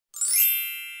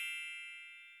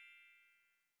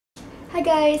Hi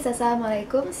guys,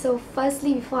 Assalamualaikum. So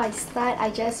firstly, before I start,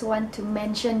 I just want to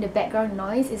mention the background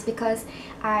noise is because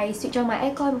I switch on my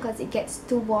aircon because it gets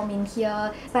too warm in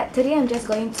here. But today I'm just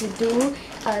going to do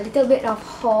a little bit of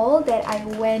haul that I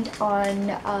went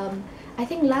on I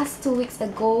think last 2 weeks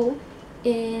ago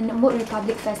in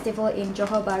Republic festival in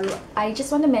Johor Bahru. I just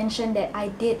want to mention that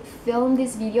I did film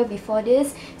this video before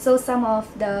this, so some of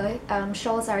the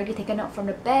shawls are already taken out from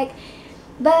the bag.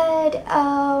 But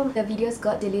the videos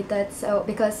got deleted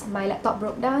because my laptop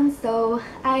broke down, so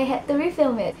I had to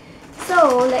refilm it.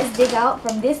 So let's dig out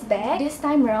from this bag. This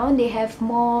time around they have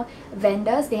more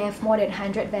vendors. They have more than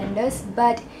 100 vendors,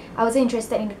 but I wasn't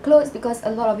interested in the clothes because a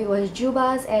lot of it was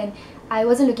jubas and I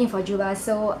wasn't looking for jubas,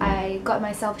 so I got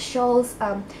myself shawls.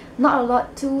 Not a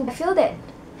lot too. I feel that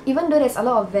even though there's a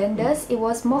lot of vendors, it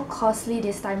was more costly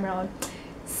this time around.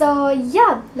 So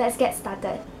yeah, let's get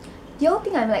started. You all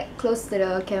think I'm like close to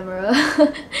the camera.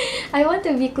 I want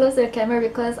to be close to the camera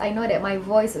because I know that my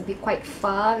voice would be quite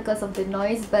far because of the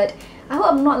noise, but I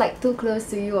hope I'm not like too close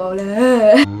to you all.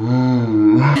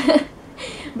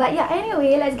 But yeah,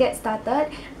 anyway, let's get started.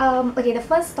 Okay, the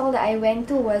first stall that I went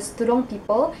to was Tudong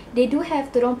People. They do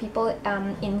have Tudong People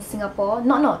in Singapore.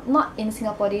 Not in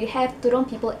Singapore. They have Tudong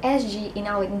People SG in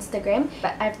our Instagram,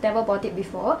 but I've never bought it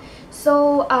before.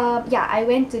 So yeah, I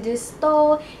went to this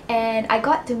stall and I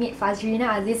got to meet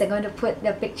Fazrina Aziz. I'm going to put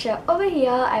the picture over here.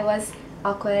 I was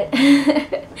awkward.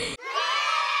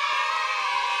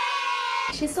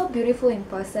 She's so beautiful in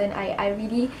person. I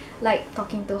really like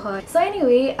talking to her. So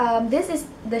anyway, this is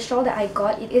the shawl that I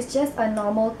got. It is just a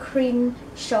normal cream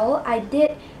shawl. I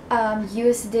did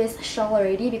use this shawl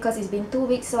already because it's been 2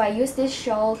 weeks, so I used this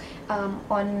shawl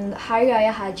on Hari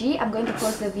Raya Haji. I'm going to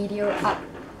post the video up.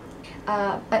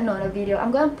 No, the video. I'm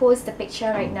going to post the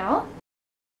picture right now.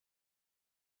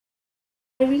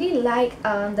 I really like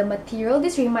the material.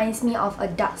 This reminds me of a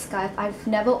duck scarf. I've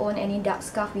never owned any duck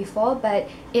scarf before, but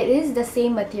it is the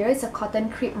same material. It's a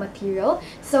cotton crepe material.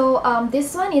 So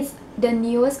this one is the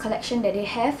newest collection that they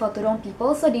have for Tudong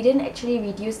People. So they didn't actually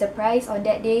reduce the price on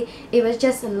that day. It was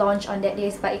just launched on that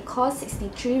day, but it cost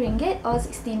 63 ringgit or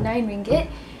 69 ringgit.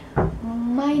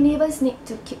 My neighbors need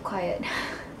to keep quiet.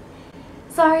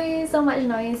 Sorry, so much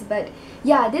noise, but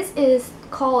yeah, this is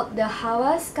called the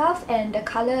Hawa scarf and the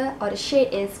color or the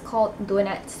shade is called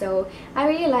Donut. So I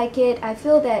really like it. I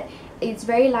feel that it's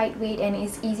very lightweight and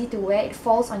it's easy to wear. It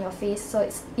falls on your face, so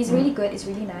it's really good. It's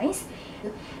really nice.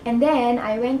 And then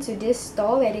I went to this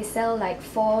store where they sell like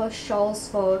 4 shawls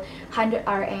for 100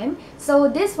 RM. So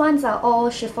these ones are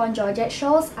all chiffon georgette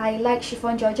shawls. I like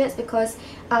chiffon georgettes because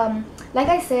like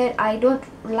I said, I don't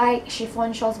like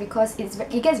chiffon shawls because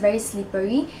it gets very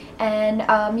slippery, and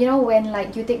you know, when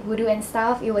like you take wudu and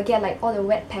stuff, it will get like all the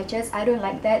wet patches. I don't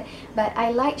like that. But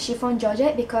I like chiffon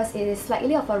georgette because it is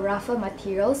slightly of a rougher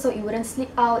material, so it wouldn't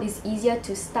slip out. It's easier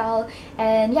to style,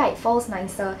 and yeah, it falls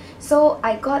nicer. So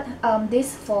I got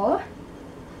these 4.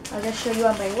 I'll just show you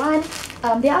one by one.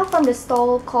 They are from the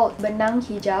stall called Benang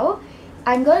Hijab.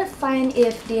 I'm gonna find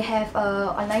if they have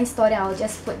a online store, then I'll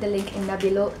just put the link in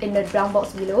the brown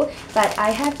box below. But I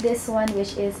have this one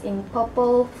which is in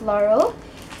purple floral.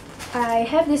 I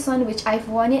have this one which I've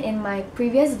worn it in my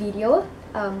previous video.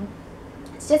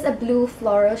 It's just a blue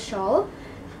floral shawl.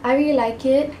 I really like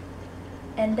it.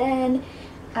 And then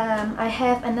I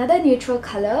have another neutral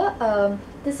color.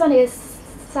 This one is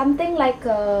something like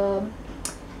a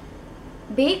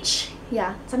beige.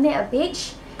 Yeah, something like a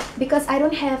beige. Because I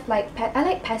don't have like, I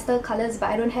like pastel colors, but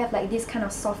I don't have like this kind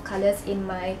of soft colors in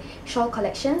my shawl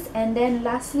collections. And then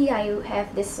lastly, I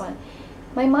have this one.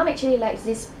 My mom actually likes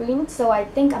this print, so I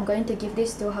think I'm going to give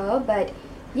this to her. But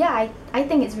yeah, I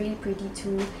think it's really pretty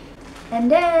too.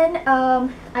 And then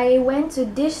I went to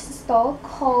this store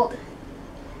called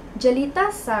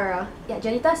Jelita Sarah. Yeah,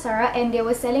 Jelita Sarah, and they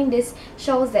were selling these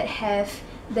shawls that have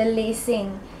the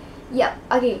lacing. Yep,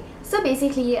 okay. So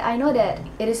basically, I know that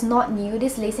it is not new.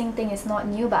 This lacing thing is not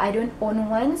new, but I don't own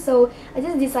one. So I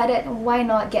just decided why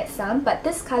not get some. But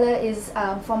this color is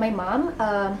for my mom.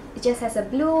 It just has a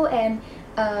blue and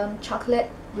chocolate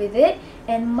with it.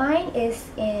 And mine is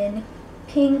in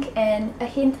pink and a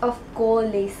hint of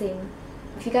gold lacing.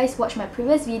 If you guys watched my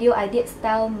previous video, I did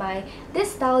style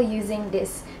this style using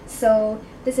this. So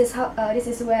this is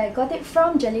where I got it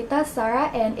from, Jelita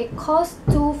Sarah, and it cost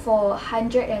 2 for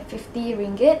 150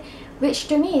 ringgit, which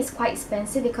to me is quite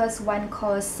expensive because one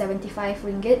costs 75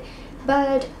 ringgit.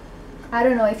 But I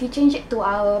don't know, if you change it to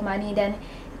our money, then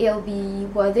it'll be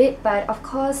worth it. But of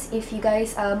course, if you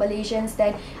guys are Malaysians,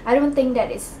 then I don't think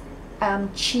that it's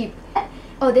cheap.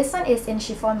 Oh, this one is in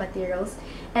chiffon materials.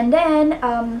 And then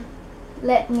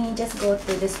let me just go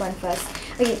to this one first.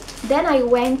 Okay, then I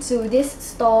went to this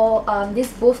store,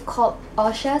 this booth called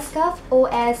Osha Scarf,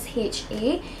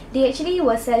 OSHA. They actually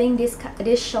were selling this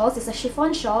shawls. It's a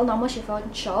chiffon shawl, normal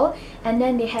chiffon shawl, and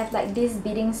then they have like these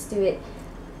beadings to it.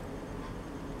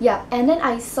 Yeah, and then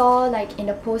I saw like in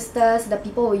the posters the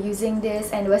people were using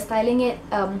this and were styling it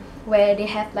where they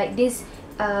have like these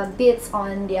beads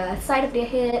on their side of their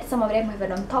head. Some of them have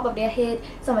it on top of their head,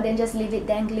 some of them just leave it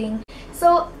dangling.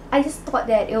 So I just thought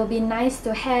that it would be nice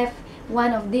to have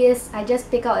one of these. I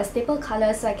just pick out a staple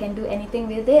color so I can do anything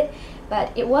with it,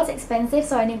 but it was expensive,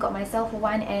 so I only got myself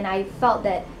one, and I felt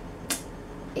that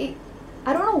I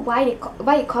don't know why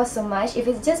it costs so much. If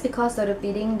it's just because of the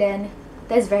beading, then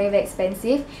that's very, very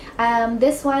expensive.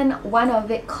 This one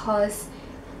of it costs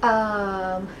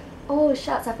oh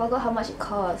shucks, I forgot how much it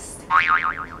cost.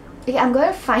 Okay, I'm going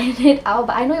to find it out,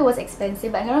 but I know it was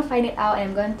expensive, but I'm going to find it out and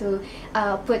I'm going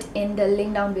to put in the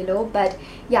link down below. But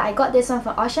yeah, I got this one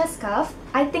from Osha Scarf.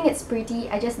 I think it's pretty.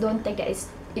 I just don't think that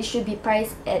it should be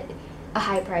priced at a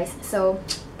high price. So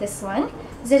this one,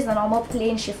 this is the normal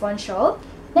plain chiffon shawl.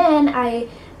 Then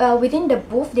within the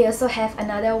booth, they also have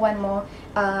another one more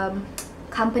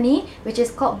company, which is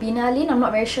called Binalin. I'm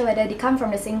not very sure whether they come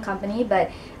from the same company,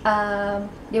 but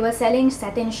they were selling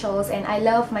satin shawls, and I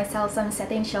love myself some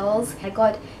satin shawls. I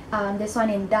got this one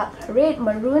in dark red,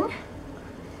 maroon,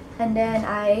 and then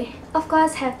I of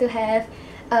course have to have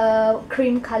a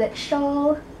cream colored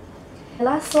shawl. The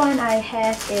last one I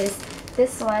have is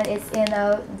this one. It's in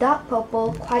a dark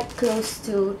purple, quite close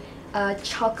to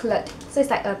chocolate, so it's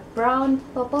like a brown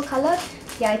purple color.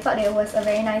 Yeah, I thought it was a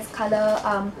very nice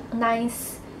color,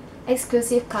 nice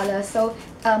exclusive color. So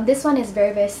this one is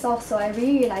very, very soft, so I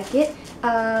really like it.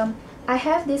 I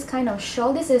have this kind of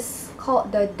shawl. This is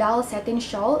called the dull satin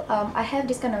shawl. I have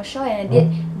this kind of shawl and I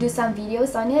did do some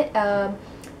videos on it.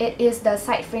 It is the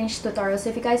side fringe tutorial, so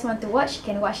if you guys want to watch, you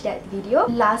can watch that video.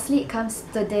 Lastly, it comes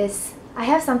to this. I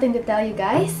have something to tell you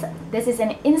guys. This is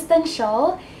an instant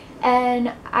shawl,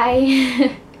 and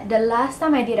the last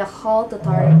time I did a haul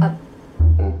tutorial,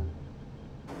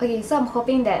 okay, so I'm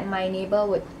hoping that my neighbor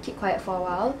would keep quiet for a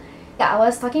while. Yeah, I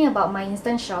was talking about my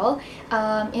instant shawl.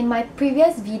 In my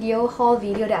previous haul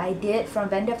video that I did from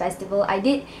Vendor Festival, I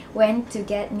did went to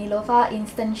get Nilofa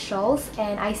instant shawls,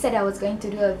 and I said I was going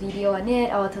to do a video on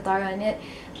it or a tutorial on it,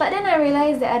 but then I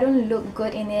realized that I don't look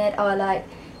good in it, or like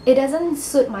it doesn't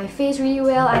suit my face really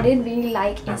well. I didn't really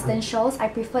like instant shawls. I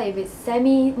prefer if it's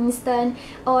semi-instant,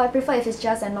 or I prefer if it's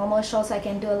just a normal shawl so I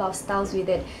can do a lot of styles with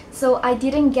it. So I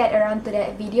didn't get around to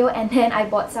that video, and then I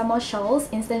bought some more shawls,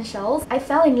 instant shawls. I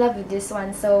fell in love with this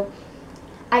one, so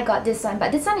I got this one.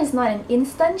 But this one is not an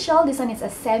instant shawl, this one is a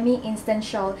semi-instant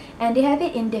shawl, and they have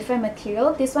it in different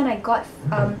material. This one I got,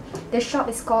 the shop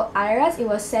is called Iras. It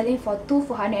was selling for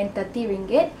 430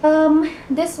 ringgit.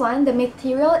 This one, the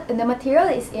material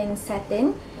is in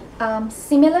satin,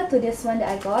 similar to this one that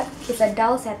I got. It's a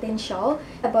dull satin shawl.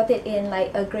 I bought it in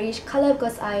like a greyish color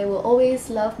because I will always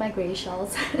love my grey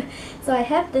shawls. So I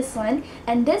have this one,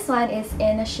 and this one is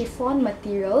in a chiffon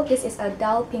material. This is a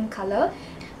dull pink color.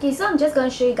 Okay, so I'm just going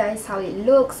to show you guys how it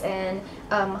looks and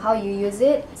how you use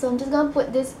it. So I'm just going to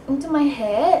put this into my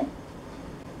head.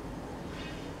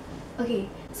 Okay,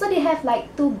 so they have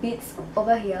like two beads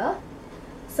over here.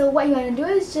 So what you want to do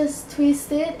is just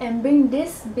twist it and bring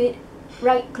this bead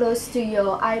right close to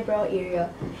your eyebrow area.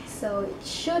 So it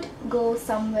should go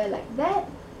somewhere like that,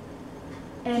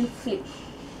 and flip.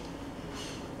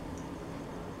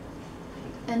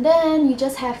 And then you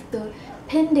just have to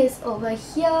pin this over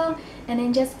here, and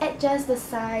then just adjust the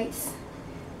sides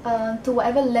to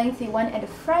whatever length you want at the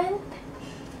front,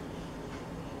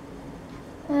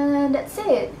 and that's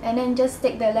it. And then just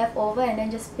take the leftover and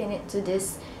then just pin it to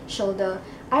this shoulder.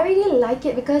 I really like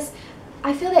it because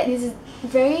I feel that this is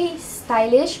very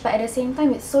stylish, but at the same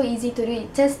time it's so easy to do.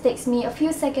 It just takes me a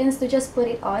few seconds to just put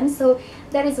it on, so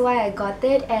that is why I got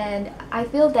it. And I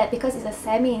feel that because it's a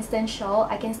semi-instant shawl,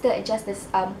 I can still adjust this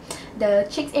the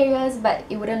cheeks areas, but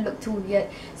it wouldn't look too weird.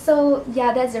 So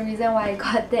yeah, that's the reason why I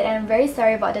got it. And I'm very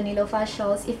sorry about the Nilofa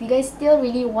shawls. If you guys still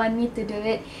really want me to do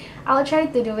it, I'll try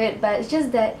to do it, but it's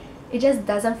just that it just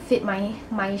doesn't fit my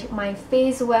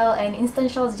face well, and instant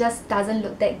shawls just doesn't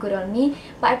look that good on me.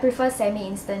 But I prefer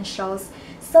semi-instant shawls.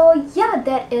 So yeah,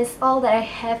 that is all that I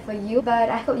have for you. But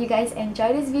I hope you guys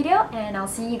enjoyed this video, and I'll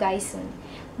see you guys soon.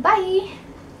 Bye!